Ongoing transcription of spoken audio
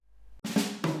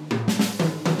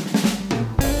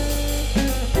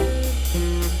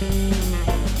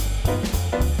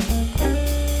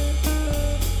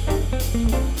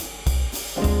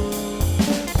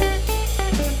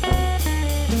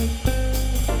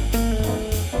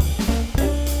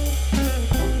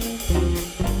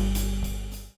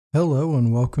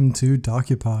welcome to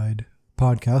Docupied, a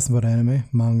podcast about anime,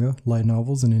 manga, light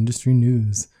novels, and industry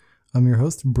news. I'm your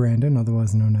host, Brandon,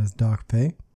 otherwise known as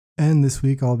DocPay, and this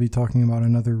week I'll be talking about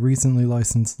another recently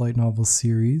licensed light novel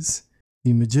series,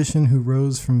 The Magician Who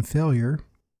Rose from Failure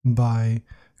by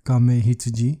Gamei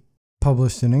Hitsuji,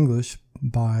 published in English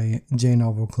by J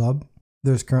Novel Club.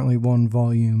 There's currently one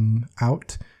volume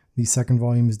out. The second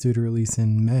volume is due to release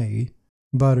in May,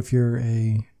 but if you're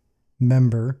a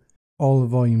member, all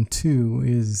of Volume 2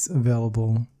 is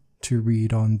available to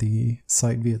read on the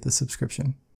site via the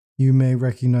subscription. You may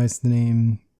recognize the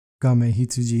name Gamei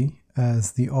Hitsuji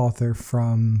as the author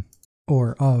from,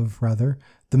 or of rather,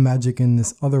 The Magic in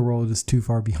This Other World is Too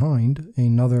Far Behind,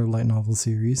 another light novel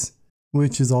series,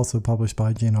 which is also published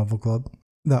by J Novel Club.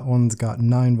 That one's got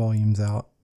 9 volumes out.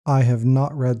 I have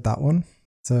not read that one,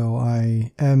 so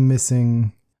I am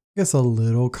missing, I guess, a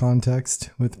little context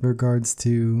with regards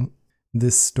to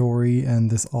this story and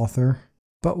this author,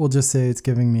 but we'll just say it's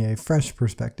giving me a fresh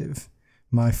perspective,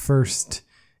 my first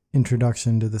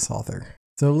introduction to this author.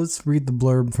 So let's read the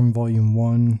blurb from Volume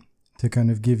 1 to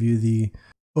kind of give you the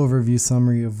overview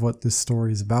summary of what this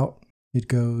story is about. It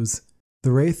goes,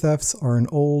 "The Ray Thefts are an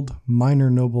old, minor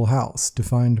noble house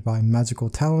defined by magical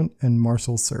talent and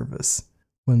martial service.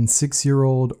 When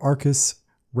 6-year-old Arcus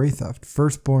Raytheft,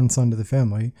 firstborn son to the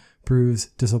family, proves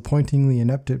disappointingly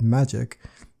inept at magic,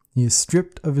 he is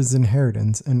stripped of his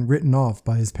inheritance and written off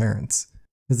by his parents.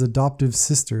 His adoptive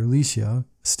sister, Alicia,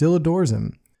 still adores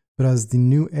him, but as the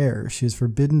new heir, she is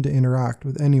forbidden to interact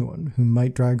with anyone who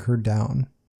might drag her down.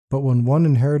 But when one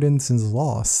inheritance is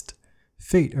lost,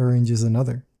 fate arranges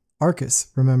another. Arcus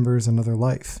remembers another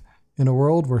life, in a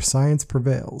world where science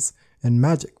prevails, and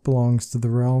magic belongs to the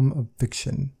realm of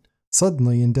fiction.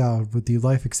 Suddenly endowed with the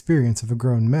life experience of a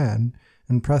grown man,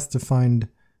 and pressed to find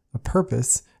a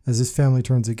purpose as his family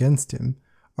turns against him,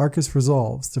 Arcus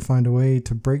resolves to find a way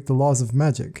to break the laws of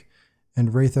magic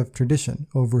and Raytheft tradition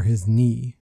over his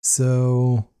knee."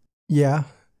 So, yeah,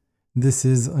 this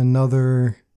is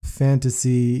another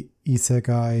fantasy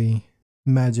isekai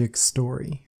magic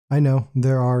story. I know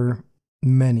there are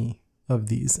many of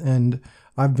these, and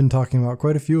I've been talking about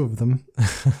quite a few of them,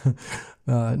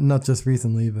 not just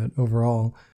recently, but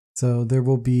overall. So there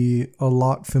will be a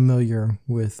lot familiar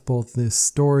with both this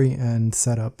story and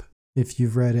setup if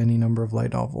you've read any number of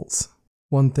light novels.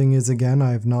 One thing is, again,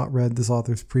 I have not read this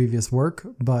author's previous work,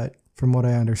 but from what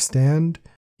I understand,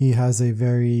 he has a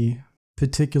very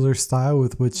particular style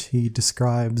with which he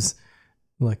describes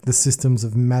like the systems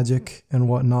of magic and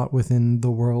whatnot within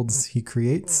the worlds he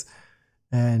creates.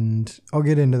 And I'll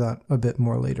get into that a bit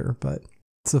more later, but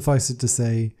suffice it to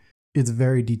say, it's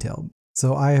very detailed.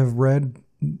 So I have read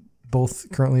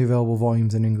both currently available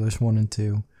volumes in English, 1 and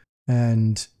 2.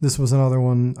 And this was another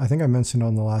one, I think I mentioned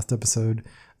on the last episode,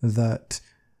 that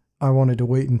I wanted to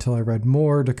wait until I read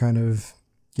more to kind of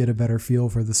get a better feel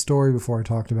for the story before I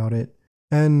talked about it.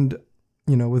 And,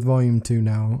 with Volume 2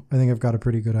 now, I think I've got a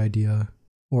pretty good idea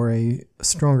or a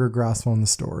stronger grasp on the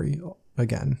story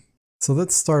again. So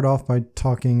let's start off by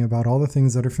talking about all the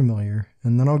things that are familiar,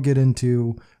 and then I'll get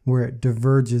into where it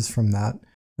diverges from that,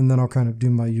 and then I'll kind of do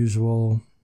my usual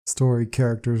story,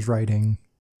 characters, writing.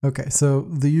 Okay, so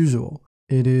the usual.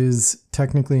 It is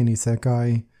technically an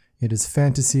isekai. It is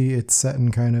fantasy. It's set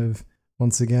in kind of,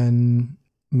 once again,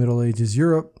 Middle Ages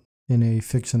Europe, in a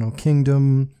fictional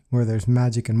kingdom where there's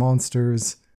magic and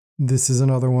monsters. This is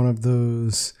another one of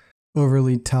those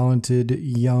overly talented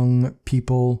young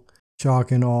people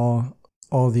shock and awe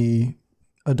all the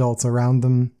adults around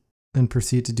them and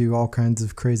proceed to do all kinds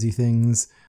of crazy things,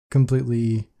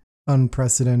 completely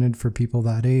unprecedented for people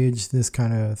that age, this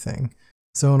kind of thing.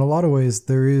 So in a lot of ways,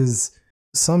 there is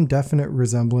some definite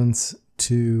resemblance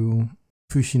to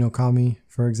Fushi no Kami,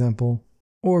 for example,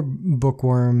 or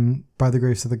Bookworm, By the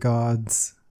Grace of the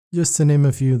Gods, just to name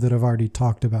a few that I've already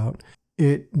talked about.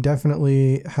 It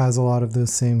definitely has a lot of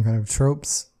those same kind of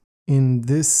tropes. In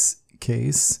this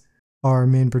case, our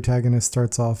main protagonist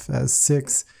starts off as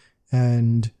 6,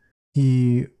 and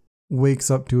he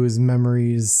wakes up to his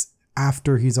memories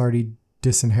after he's already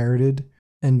disinherited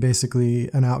and basically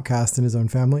an outcast in his own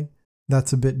family.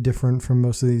 That's a bit different from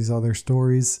most of these other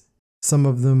stories. Some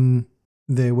of them,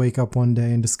 they wake up one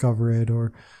day and discover it,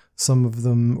 or some of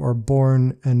them are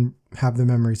born and have their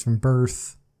memories from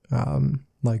birth,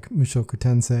 like Mushoku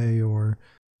Tensei or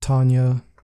Tanya.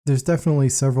 There's definitely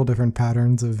several different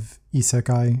patterns of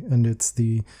isekai, and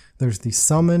there's the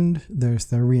summoned, there's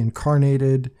the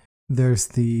reincarnated, there's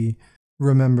the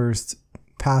remembers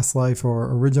past life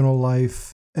or original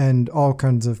life, and all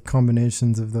kinds of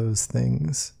combinations of those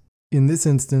things. In this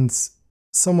instance,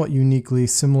 somewhat uniquely,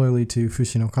 similarly to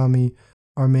Fushi no Kami,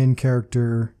 our main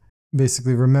character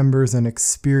basically remembers and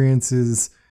experiences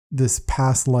this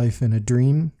past life in a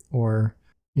dream or,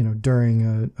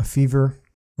 during a fever,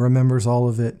 remembers all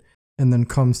of it, and then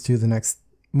comes to the next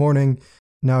morning.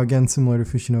 Now, again, similar to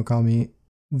Fushinokami,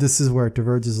 this is where it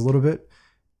diverges a little bit.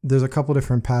 There's a couple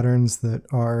different patterns that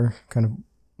our kind of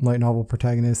light novel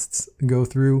protagonists go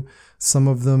through. Some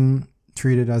of them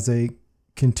treat it as a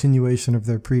continuation of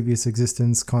their previous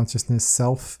existence, consciousness,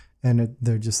 self, and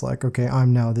they're just like, okay,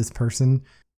 I'm now this person.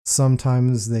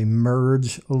 Sometimes they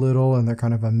merge a little and they're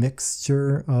kind of a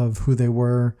mixture of who they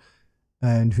were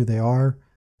and who they are.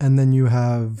 And then you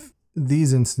have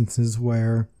these instances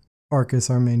where Arcus,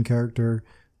 our main character,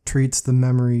 treats the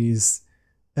memories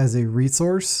as a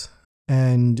resource,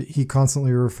 and he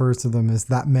constantly refers to them as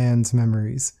that man's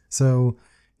memories. So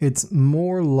it's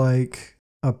more like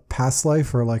a past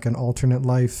life or like an alternate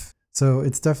life. So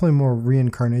it's definitely more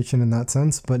reincarnation in that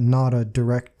sense, but not a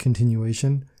direct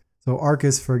continuation. So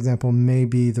Arcus, for example, may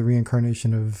be the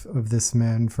reincarnation of this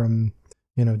man from,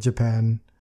 Japan,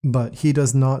 but he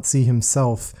does not see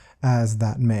himself as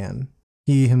that man.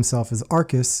 He himself is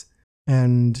Arcus,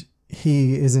 and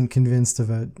he isn't convinced of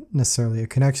necessarily a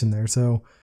connection there. So,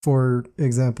 for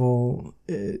example,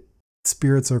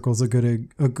 Spirit Circle is a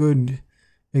good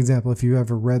example, if you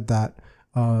ever read that,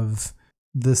 of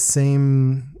the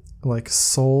same like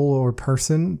soul or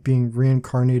person being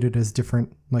reincarnated as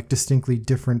different, like distinctly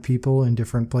different people in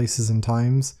different places and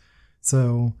times.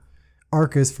 So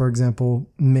Arcus, for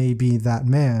example, may be that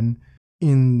man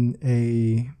in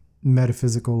a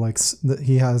metaphysical, like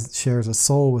he shares a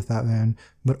soul with that man,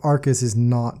 but Arcus is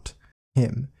not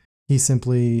him. He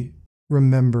simply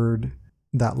remembered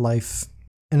that life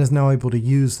and is now able to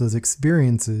use those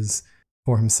experiences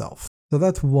for himself. So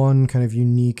that's one kind of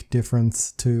unique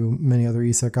difference to many other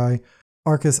isekai.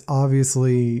 Arcus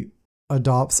obviously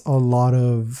adopts a lot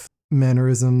of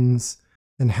mannerisms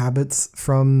and habits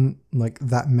from like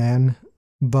that man,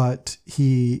 but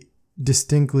he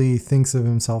distinctly thinks of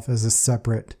himself as a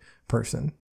separate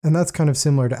person. And that's kind of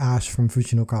similar to Ash from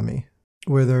Fushinokami,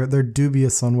 where they're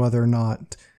dubious on whether or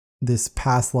not this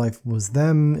past life was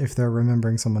them, if they're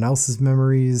remembering someone else's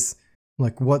memories,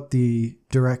 like what the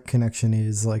direct connection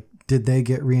is, like did they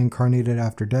get reincarnated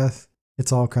after death?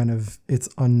 It's all it's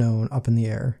unknown, up in the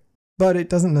air. But it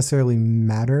doesn't necessarily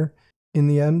matter in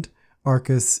the end.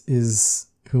 Arcus is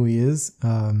who he is,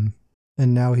 and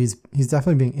now he's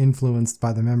definitely being influenced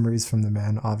by the memories from the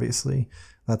man, obviously.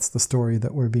 That's the story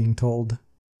that we're being told.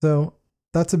 So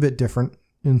that's a bit different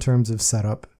in terms of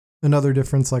setup. Another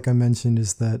difference, like I mentioned,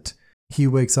 is that he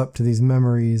wakes up to these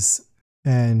memories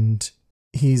and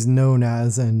he's known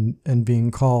as and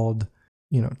being called,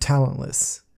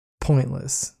 talentless,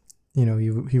 pointless.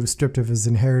 He was stripped of his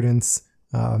inheritance.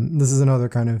 This is another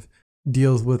kind of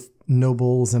deals with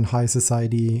nobles and high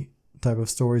society type of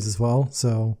stories as well.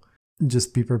 So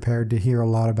just be prepared to hear a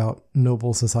lot about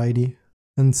noble society.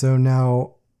 And so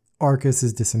now Arcus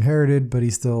is disinherited, but he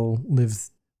still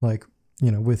lives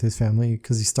with his family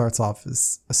because he starts off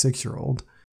as a 6-year-old.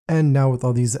 And now with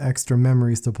all these extra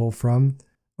memories to pull from,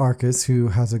 Arcus, who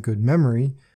has a good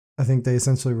memory, I think they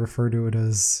essentially refer to it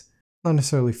as not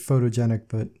necessarily photogenic,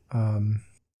 but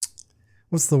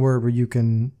what's the word where you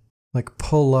can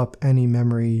pull up any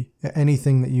memory,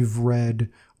 anything that you've read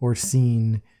or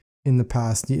seen in the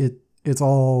past. It's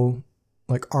all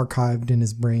archived in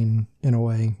his brain in a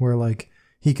way where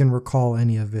he can recall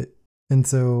any of it. And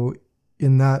so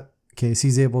in that case,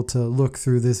 he's able to look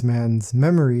through this man's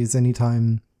memories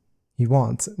anytime he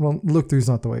wants. Well, look through is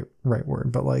not the right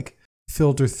word, but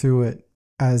filter through it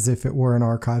as if it were an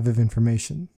archive of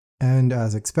information. And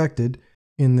as expected,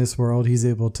 in this world, he's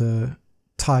able to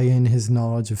tie in his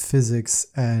knowledge of physics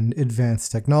and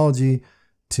advanced technology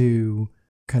to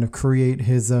kind of create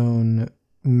his own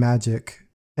magic.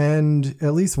 And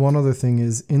at least one other thing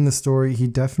is, in the story,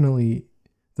 the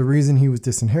reason he was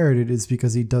disinherited is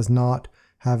because he does not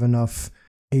have enough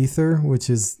aether, which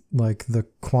is the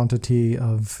quantity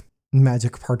of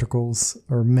magic particles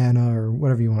or mana or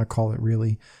whatever you want to call it,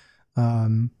 really.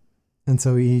 And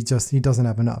so he doesn't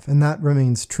have enough. And that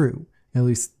remains true, at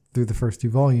least through the first 2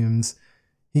 volumes.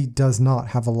 He does not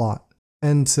have a lot.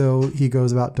 And so he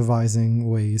goes about devising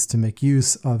ways to make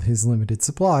use of his limited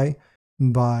supply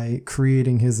by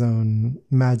creating his own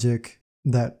magic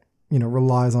that,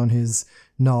 relies on his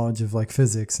knowledge of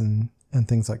physics and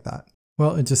things like that.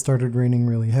 Well, it just started raining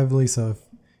really heavily, so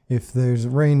if there's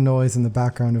rain noise in the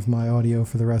background of my audio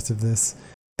for the rest of this,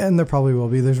 and there probably will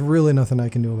be, there's really nothing I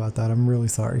can do about that. I'm really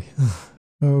sorry.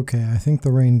 Okay, I think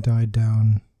the rain died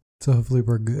down, so hopefully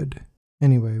we're good.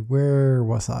 Anyway, where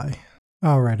was I?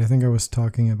 All right, I think I was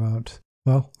talking about,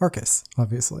 Arcus,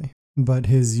 obviously, but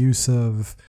his use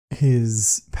of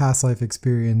his past life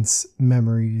experience,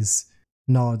 memories,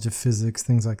 knowledge of physics,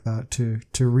 things like that,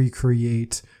 to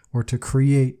recreate or to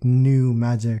create new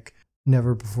magic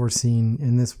never before seen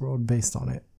in this world based on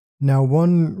it. Now,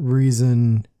 one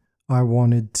reason I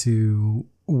wanted to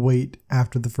wait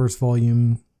after I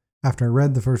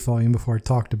read the first volume before I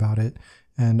talked about it,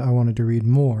 and I wanted to read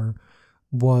more,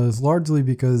 was largely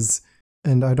because,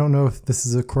 and I don't know if this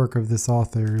is a quirk of this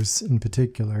author's in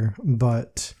particular,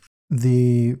 but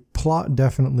the plot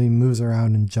definitely moves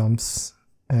around and jumps,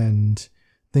 and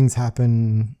things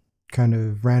happen kind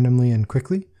of randomly and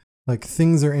quickly. Like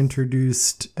things are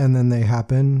introduced and then they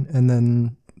happen, and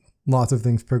then lots of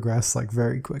things progress like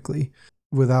very quickly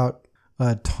without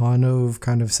a ton of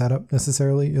kind of setup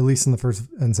necessarily, at least in the first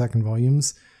and second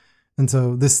volumes. And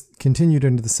so this continued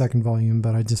into the second volume,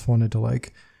 but I just wanted to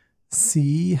like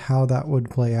see how that would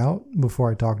play out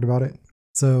before I talked about it.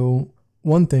 So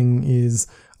one thing is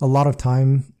a lot of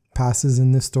time passes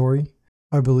in this story.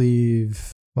 I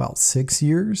believe, 6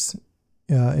 years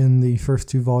in the first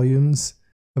two volumes.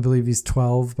 I believe he's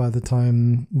 12 by the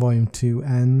time volume 2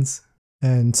 ends.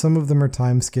 And some of them are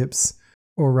time skips,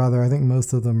 or rather, I think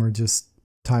most of them are just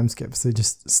time skips. They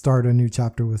just start a new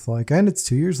chapter with and it's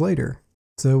 2 years later.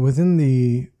 So within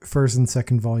the first and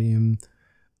second volume,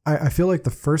 I feel like the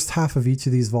first half of each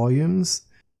of these volumes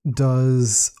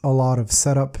does a lot of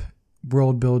setup,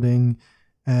 world building,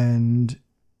 and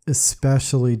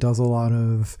especially does a lot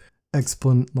of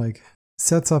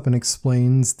sets up and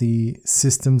explains the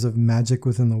systems of magic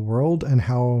within the world and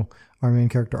how our main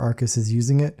character Arcus is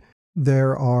using it.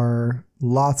 There are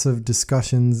lots of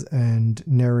discussions and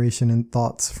narration and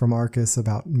thoughts from Arcus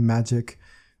about magic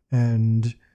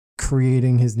and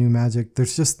creating his new magic.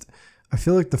 I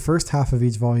feel like the first half of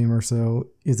each volume or so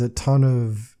is a ton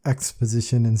of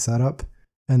exposition and setup.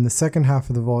 And the second half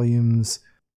of the volumes,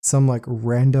 some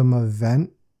random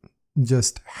event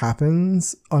just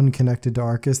happens unconnected to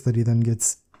Arcus that he then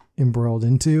gets embroiled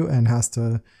into and has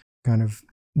to kind of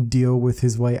deal with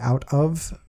his way out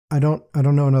of. I don't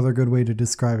know another good way to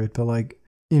describe it, but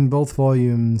in both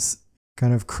volumes,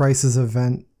 kind of crisis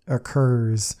event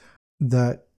occurs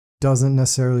that doesn't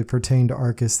necessarily pertain to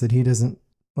Arcus, that he doesn't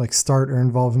start or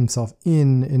involve himself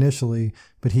in initially,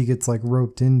 but he gets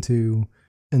roped into,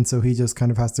 and so he just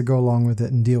kind of has to go along with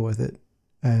it and deal with it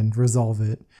and resolve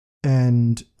it.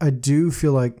 And I do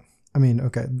feel the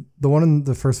one in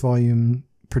the first volume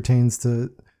pertains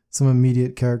to some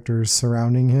immediate characters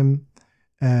surrounding him,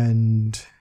 and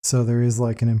so there is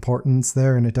an importance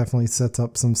there, and it definitely sets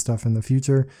up some stuff in the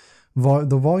future.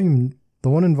 The one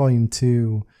in volume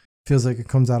 2 feels like it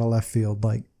comes out of left field.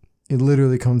 It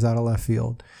literally comes out of left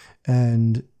field,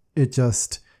 and it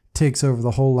just takes over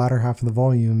the whole latter half of the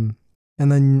volume.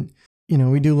 And then,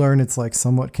 we do learn it's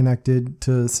somewhat connected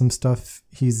to some stuff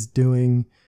he's doing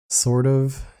sort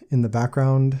of in the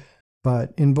background.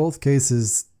 But in both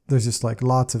cases, there's just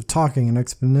lots of talking and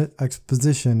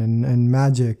exposition and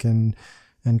magic and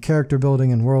character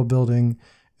building and world building.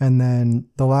 And then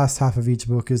the last half of each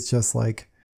book is just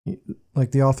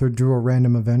the author drew a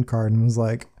random event card and was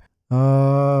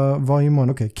volume 1,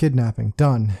 okay, kidnapping,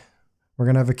 done. We're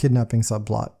going to have a kidnapping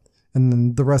subplot. And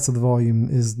then the rest of the volume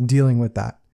is dealing with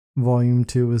that. Volume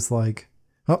 2 is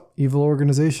evil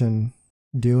organization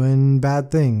doing bad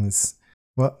things.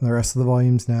 Well, the rest of the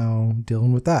volume's now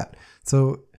dealing with that.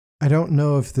 So I don't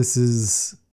know if this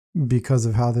is because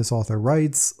of how this author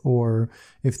writes, or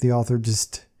if the author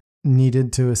just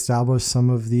needed to establish some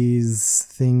of these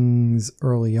things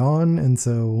early on, and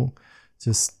so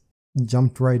just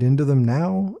jumped right into them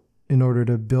now in order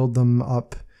to build them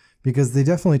up, because they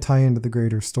definitely tie into the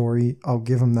greater story. I'll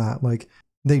give them that.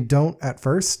 They don't at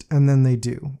first, and then they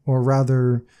do. Or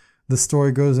rather, the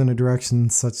story goes in a direction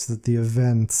such that the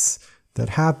events that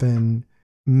happen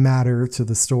matter to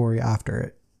the story after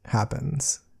it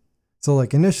happens. So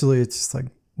initially it's just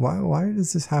why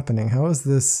is this happening? How is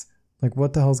this,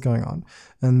 what the hell's going on?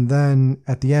 And then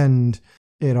at the end,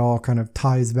 it all kind of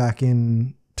ties back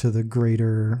in to the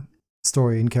greater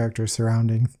story and characters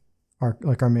surrounding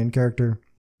our main character,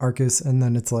 Arcus. And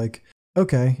then it's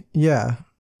okay, yeah,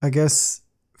 I guess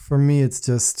for me, it's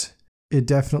just, it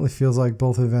definitely feels like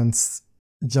both events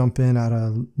jump in out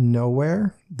of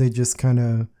nowhere. They just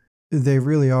they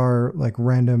really are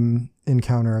random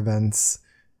encounter events.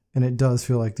 And it does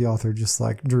feel like the author just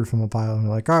drew from a pile and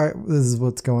all right, this is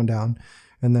what's going down.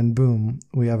 And then boom,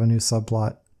 we have a new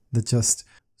subplot that just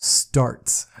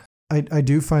starts. I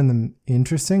do find them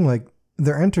interesting.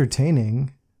 They're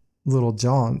entertaining little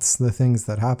jaunts, the things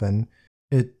that happen.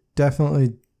 It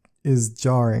definitely is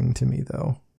jarring to me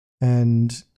though.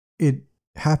 And it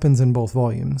happens in both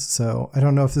volumes. So I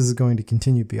don't know if this is going to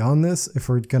continue beyond this, if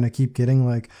we're going to keep getting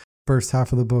like first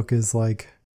half of the book is like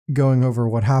going over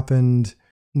what happened,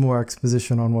 more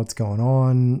exposition on what's going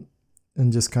on,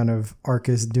 and just kind of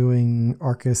Arcus doing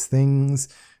Arcus things.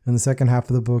 And the second half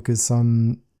of the book is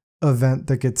some event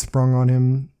that gets sprung on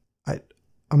him.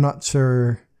 I'm not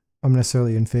sure I'm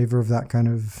necessarily in favor of that kind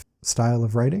of style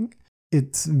of writing.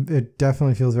 It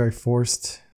definitely feels very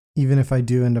forced. Even if I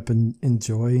do end up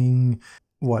enjoying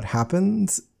what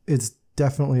happens, it's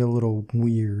definitely a little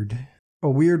weird. A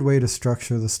weird way to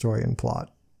structure the story and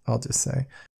plot, I'll just say.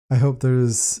 I hope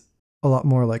there's a lot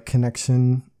more like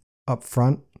connection up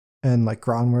front and like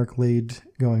groundwork laid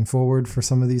going forward for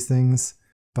some of these things,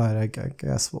 but I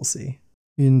guess we'll see.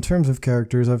 In terms of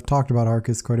characters, I've talked about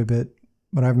Arcus quite a bit,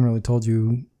 but I haven't really told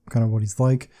you kind of what he's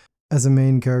like. As a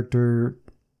main character,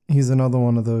 he's another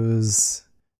one of those...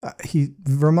 he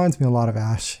reminds me a lot of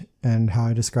Ash and how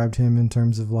I described him in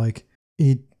terms of like,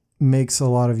 he makes a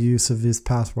lot of use of his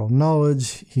past world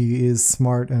knowledge. He is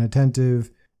smart and attentive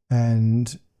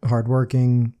and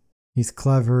hardworking. He's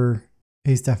clever.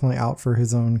 He's definitely out for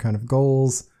his own kind of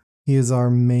goals. He is our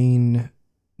main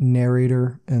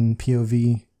narrator and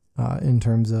POV in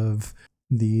terms of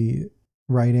the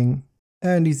writing.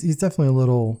 And he's definitely a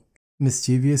little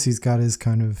mischievous. He's got his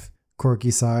kind of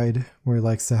quirky side where he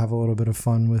likes to have a little bit of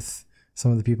fun with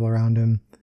some of the people around him.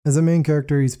 As a main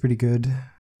character, he's pretty good.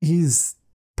 He's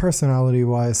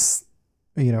personality-wise,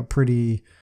 pretty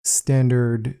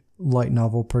standard light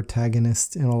novel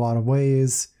protagonist in a lot of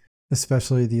ways,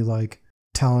 especially the like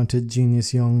talented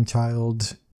genius young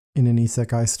child in an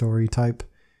isekai story type.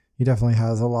 He definitely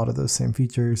has a lot of those same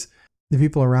features. The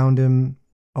people around him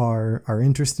are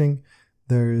interesting.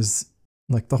 There's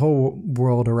like the whole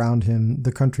world around him,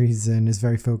 the country he's in is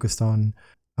very focused on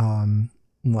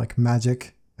like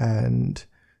magic. And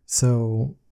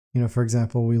so, for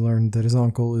example, we learned that his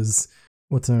uncle is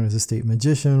what's known as a state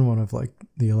magician, one of like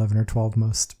the 11 or 12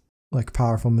 most like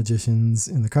powerful magicians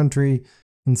in the country.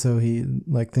 And so he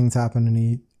like things happen and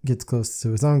he gets close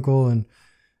to his uncle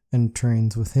and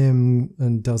trains with him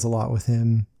and does a lot with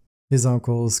him. His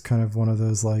uncle's kind of one of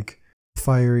those like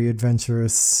fiery,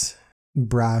 adventurous,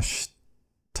 brash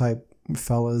type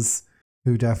fellas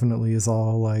who definitely is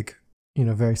all like,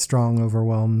 very strong,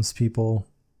 overwhelms people,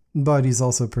 but he's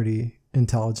also pretty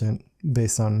intelligent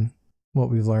based on what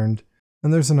we've learned.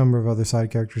 And there's a number of other side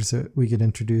characters that we get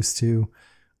introduced to.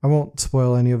 I won't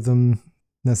spoil any of them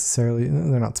necessarily.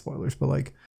 They're not spoilers, but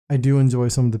like I do enjoy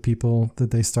some of the people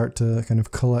that they start to kind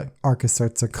of collect. Arcus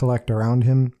starts to collect around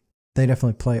him. They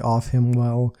definitely play off him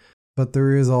well, but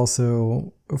there is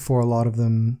also, for a lot of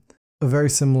them, a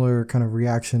very similar kind of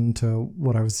reaction to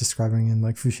what I was describing in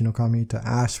like Fushi no Kami to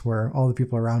Ash, where all the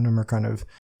people around him are kind of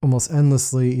almost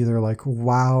endlessly either like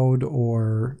wowed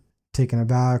or taken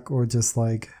aback or just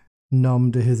like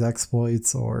numb to his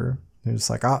exploits, or they're just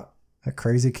like, that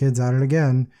crazy kid's at it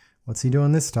again. What's he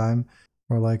doing this time?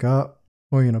 Or like,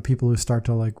 people who start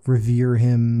to like revere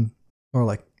him or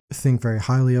like think very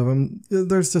highly of him.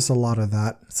 There's just a lot of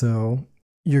that. So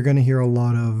you're going to hear a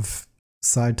lot of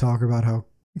side talk about how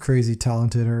crazy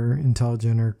talented or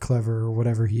intelligent or clever or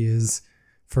whatever he is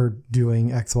for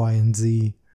doing X, Y, and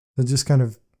Z. So just kind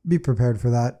of be prepared for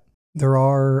that. There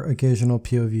are occasional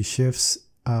POV shifts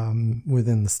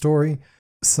within the story.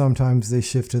 Sometimes they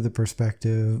shift to the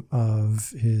perspective of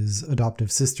his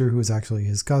adoptive sister, who is actually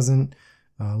his cousin,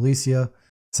 Alicia.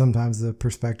 Sometimes the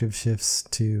perspective shifts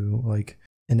to like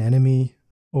an enemy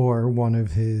or one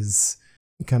of his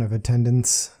kind of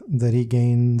attendants that he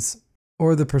gains,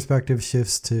 or the perspective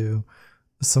shifts to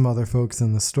some other folks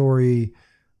in the story,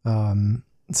 some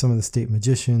of the state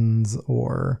magicians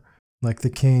or like the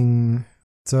king.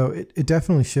 So it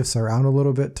definitely shifts around a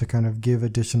little bit to kind of give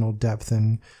additional depth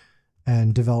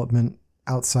and development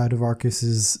outside of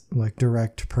Arcus's like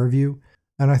direct purview.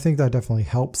 And I think that definitely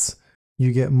helps.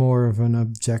 You get more of an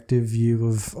objective view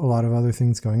of a lot of other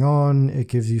things going on. It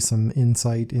gives you some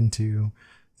insight into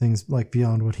things like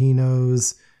beyond what he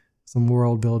knows, some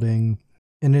world building,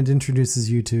 and it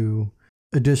introduces you to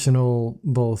additional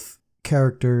both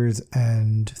characters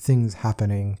and things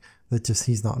happening that just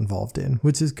he's not involved in,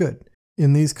 which is good.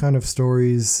 In these kind of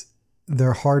stories,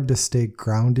 they're hard to stay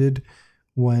grounded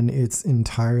when it's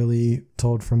entirely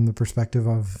told from the perspective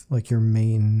of like your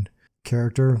main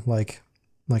character, like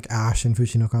Ash in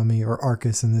Fushi no Kami or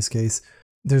Arcus in this case.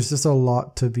 There's just a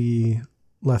lot to be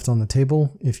left on the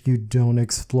table if you don't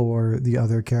explore the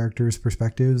other characters'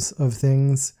 perspectives of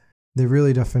things. They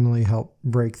really definitely help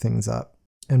break things up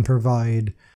and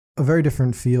provide a very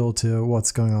different feel to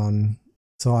what's going on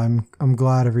So I'm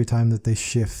glad every time that they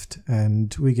shift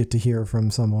and we get to hear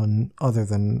from someone other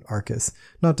than Arcus.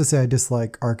 Not to say I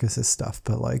dislike Arcus's stuff,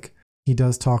 but like he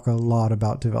does talk a lot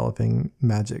about developing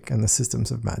magic and the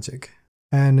systems of magic.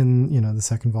 And in, you know, the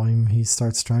second volume he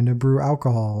starts trying to brew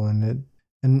alcohol, and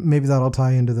maybe that'll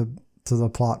tie into the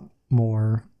plot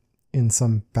more in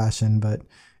some fashion, but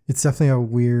it's definitely a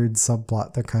weird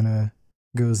subplot that kind of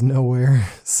goes nowhere,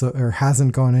 or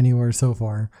hasn't gone anywhere so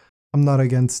far. I'm not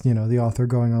against, you know, the author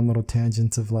going on little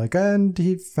tangents of like, and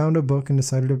he found a book and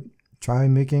decided to try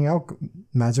making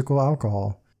magical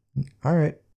alcohol. All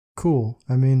right, cool.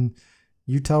 I mean,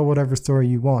 you tell whatever story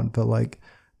you want, but like,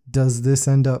 does this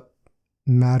end up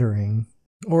mattering?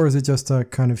 Or is it just to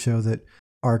kind of show that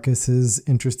Arcus is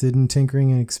interested in tinkering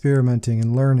and experimenting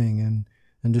and learning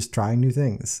and just trying new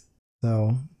things?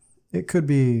 So it could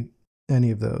be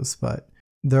any of those, but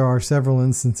there are several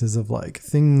instances of like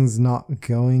things not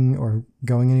going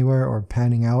anywhere or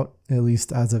panning out, at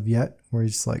least as of yet, where you're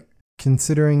just like,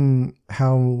 considering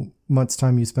how much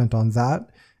time you spent on that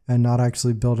and not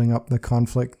actually building up the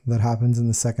conflict that happens in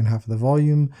the second half of the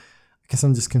volume. I guess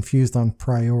I'm just confused on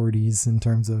priorities in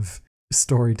terms of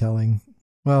storytelling.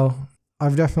 Well,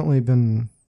 I've definitely been,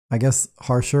 I guess,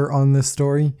 harsher on this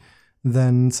story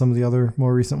than some of the other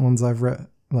more recent ones I've read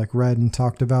and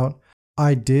talked about.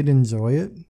 I did enjoy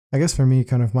it. I guess for me,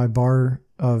 kind of my bar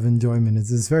of enjoyment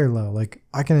is very low. Like,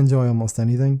 I can enjoy almost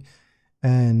anything,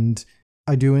 and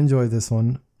I do enjoy this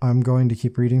one. I'm going to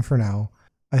keep reading for now.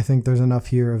 I think there's enough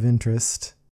here of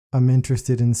interest. I'm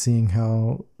interested in seeing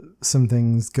how some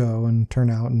things go and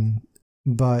turn out,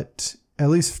 but at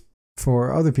least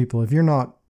for other people, if you're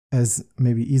not as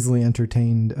maybe easily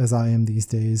entertained as I am these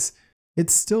days,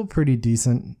 it's still pretty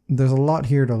decent. There's a lot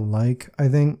here to like, I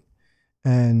think.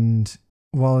 And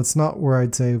while it's not where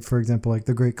I'd say, for example, like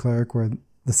The Great Cleric, where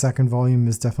the second volume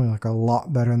is definitely like a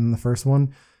lot better than the first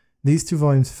one, these two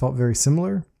volumes felt very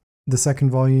similar. The second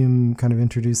volume kind of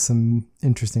introduced some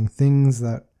interesting things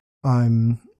that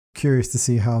I'm curious to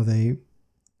see how they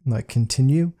like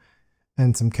continue,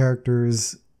 and some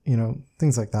characters, you know,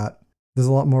 things like that. There's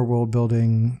a lot more world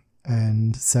building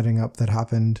and setting up that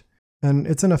happened, and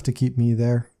it's enough to keep me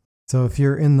there. So if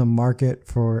you're in the market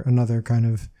for another kind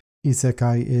of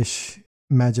isekai-ish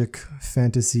magic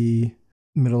fantasy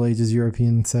Middle Ages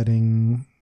European setting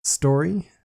story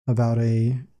about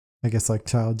a, I guess, like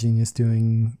child genius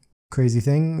doing crazy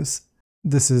things,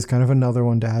 this is kind of another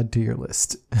one to add to your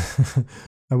list.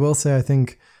 I will say, I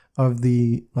think of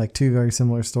the like two very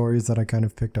similar stories that I kind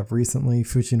of picked up recently,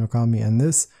 Fuchi no Kami and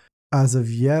this, as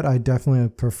of yet, I definitely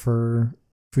prefer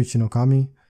Fuchi no Kami.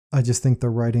 I just think the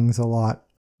writing's a lot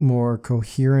more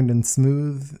coherent and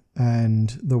smooth,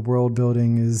 and the world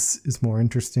building is more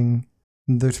interesting.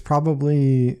 There's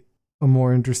probably a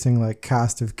more interesting like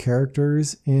cast of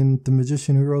characters in The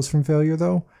Magician Who Rose from Failure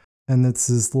though, and this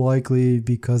is likely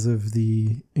because of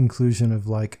the inclusion of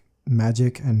like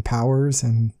magic and powers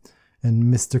and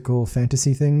mystical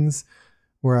fantasy things,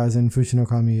 whereas in Fuchi no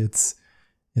Kami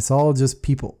it's all just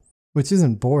people, which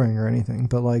isn't boring or anything,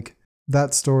 but like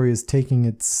that story is taking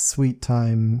its sweet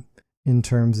time in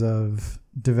terms of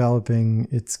developing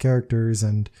its characters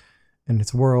and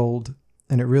its world,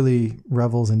 and it really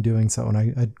revels in doing so, and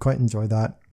I quite enjoy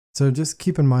that. So just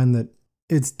keep in mind that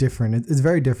it's different. It's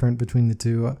very different between the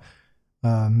two.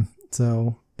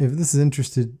 So if this has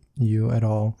interested you at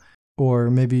all, or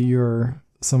maybe you're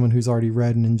someone who's already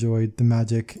read and enjoyed the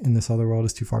magic in this other world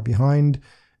is too far behind,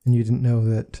 and you didn't know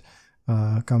that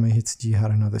Gamei Hitsuji had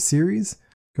another series,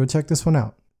 go check this one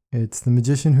out. It's The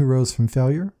Magician Who Rose from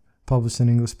Failure, published in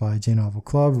English by J Novel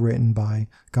Club, written by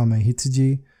Gamei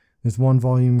Hitsuji. There's one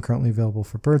volume currently available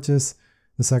for purchase.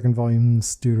 The second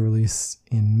volume's due to release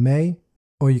in May,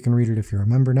 or you can read it if you're a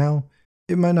member now.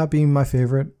 It might not be my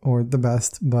favorite or the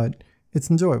best, but it's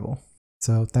enjoyable.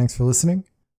 So thanks for listening.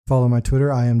 Follow my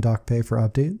Twitter, I am DocPay, for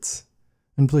updates.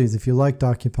 And please, if you liked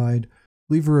Occupied,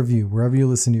 leave a review wherever you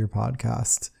listen to your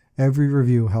podcast. Every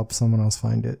review helps someone else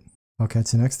find it. I'll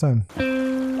catch you next time.